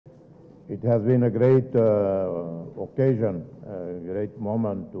It has been a great occasion, a great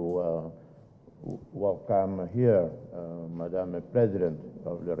moment to welcome here Madam President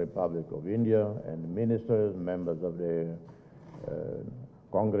of the Republic of India and ministers, members of the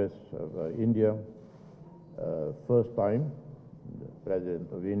Congress of India. First time the President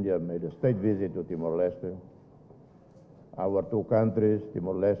of India made a state visit to Timor-Leste. Our two countries,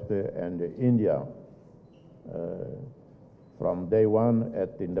 Timor-Leste and India, from day one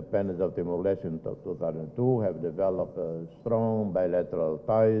at the independence of Timor-Leste in 2002, have developed strong bilateral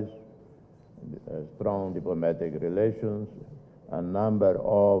ties, strong diplomatic relations. A number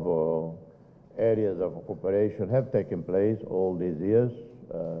of areas of cooperation have taken place all these years.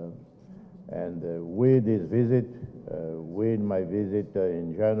 And with this visit, with my visit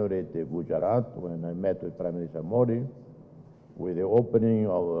in January to Gujarat, when I met with Prime Minister Modi, with the opening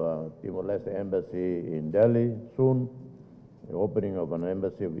of Timor-Leste embassy in Delhi soon, the opening of an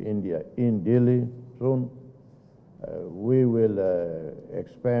embassy of India in Delhi soon, we will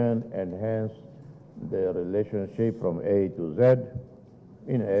expand, enhance the relationship from A to Z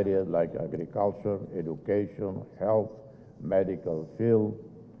in areas like agriculture, education, health, medical field,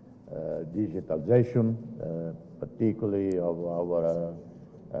 digitalization, particularly of our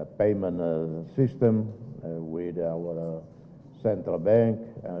payment system with our central bank,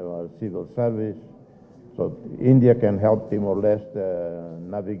 our civil service. So India can help Timor-Leste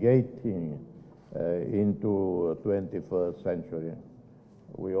navigating into 21st century.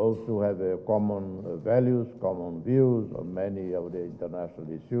 We also have common values, common views on many of the international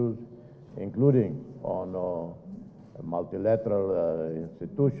issues, including on multilateral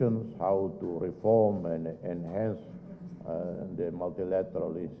institutions, how to reform and enhance the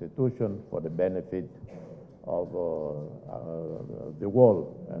multilateral institution for the benefit of the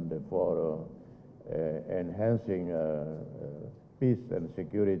world and for enhancing peace and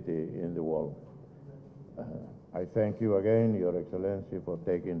security in the world. I thank you again, Your Excellency, for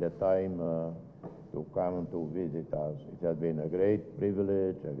taking the time to come to visit us. It has been a great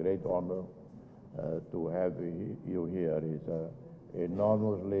privilege, a great honor to have you here. It's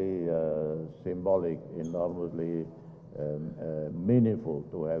enormously symbolic, enormously meaningful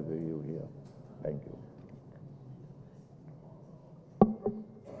to have you here. Thank you.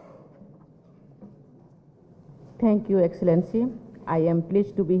 Thank you, Excellency. I am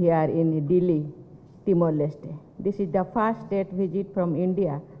pleased to be here in Delhi, Timor-Leste. This is the first state visit from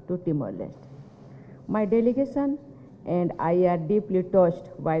India to Timor-Leste. My delegation and I are deeply touched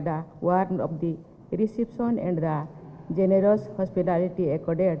by the warmth of the reception and the generous hospitality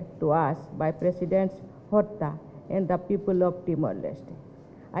accorded to us by President Horta and the people of Timor-Leste.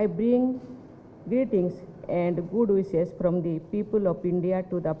 I bring greetings and good wishes from the people of India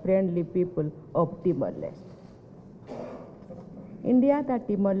to the friendly people of Timor-Leste. India and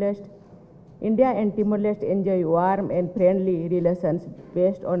Timor-Leste enjoy warm and friendly relations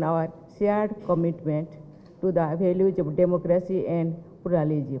based on our shared commitment to the values of democracy and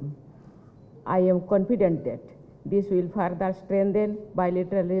pluralism. I am confident that this will further strengthen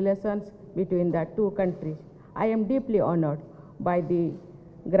bilateral relations between the two countries. I am deeply honored by the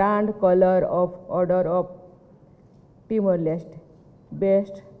Grand Color of Order of Timor-Leste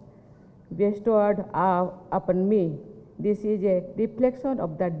bestowed upon me. This is a reflection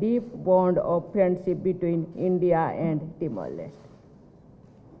of the deep bond of friendship between India and Timor-Leste.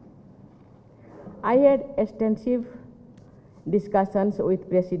 I had extensive discussions with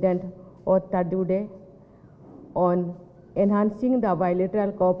President Horta today on enhancing the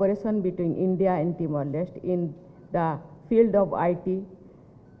bilateral cooperation between India and Timor-Leste in the field of IT,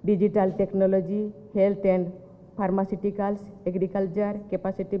 digital technology, health and pharmaceuticals, agriculture,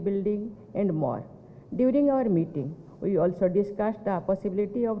 capacity building, and more. During our meeting, we also discussed the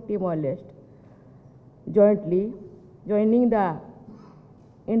possibility of Timor-Leste jointly joining the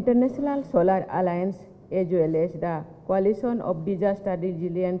International Solar Alliance as well as the Coalition of Disaster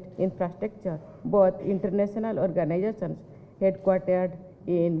Resilient Infrastructure, both international organizations headquartered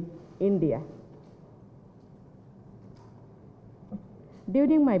in India.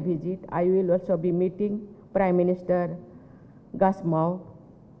 During my visit, I will also be meeting Prime Minister Gasmao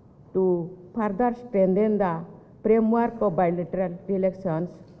to further strengthen the framework of bilateral relations.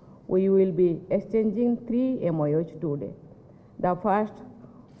 We will be exchanging 3 MOUs today. The first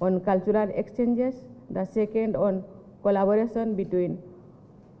on cultural exchanges, the second on collaboration between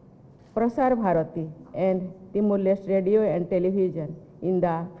Prasar Bharati and Timor-Leste Radio and Television in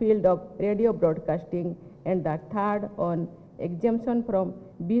the field of radio broadcasting, and the third on exemption from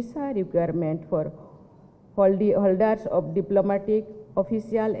visa requirement for holders of diplomatic,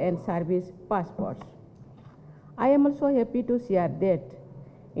 official and service passports. I am also happy to share that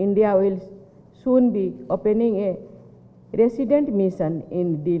India will soon be opening a resident mission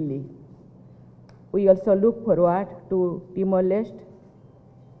in Delhi. We also look forward to Timor-Leste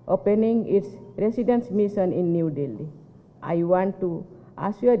opening its residence mission in New Delhi. I want to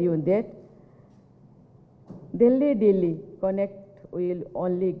assure you that Delhi Connect will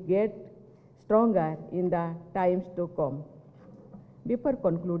only get stronger in the times to come. Before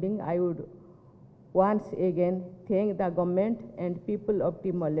concluding, I would once again thank the government and people of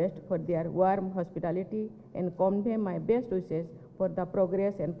Timor-Leste for their warm hospitality and convey my best wishes for the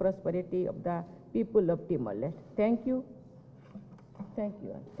progress and prosperity of the people of Timor-Leste. Thank you. Thank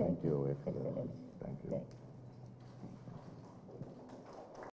you. Thank you, Excellency. Thank you.